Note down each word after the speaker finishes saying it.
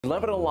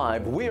11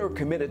 Alive, we are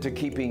committed to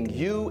keeping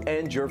you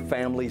and your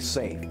family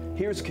safe.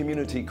 Here's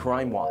Community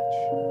Crime Watch.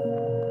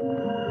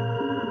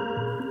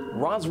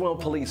 Roswell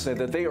police say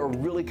that they are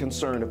really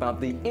concerned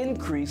about the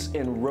increase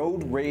in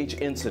road rage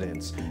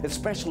incidents,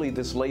 especially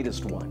this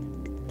latest one.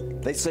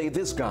 They say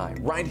this guy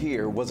right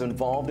here was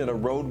involved in a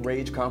road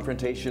rage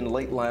confrontation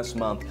late last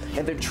month,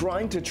 and they're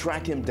trying to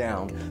track him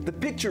down. The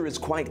picture is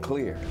quite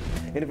clear.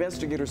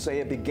 Investigators say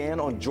it began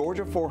on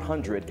Georgia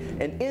 400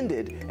 and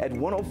ended at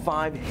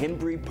 105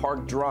 Henry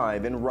Park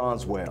Drive in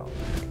Roswell.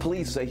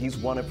 Police say he's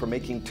wanted for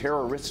making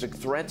terroristic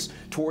threats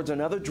towards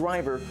another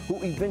driver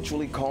who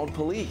eventually called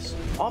police.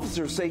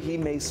 Officers say he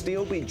may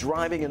still be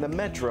driving in the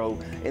metro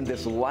in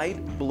this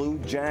light blue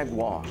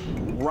Jaguar.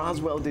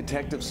 Roswell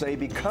detectives say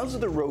because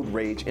of the road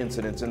rage incidents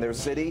in their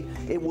city,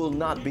 it will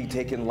not be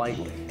taken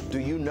lightly. Do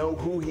you know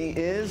who he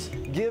is?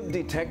 Give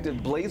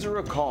Detective Blazer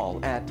a call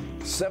at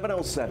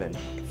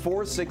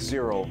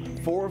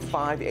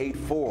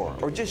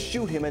 707-460-4584 or just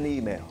shoot him an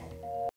email.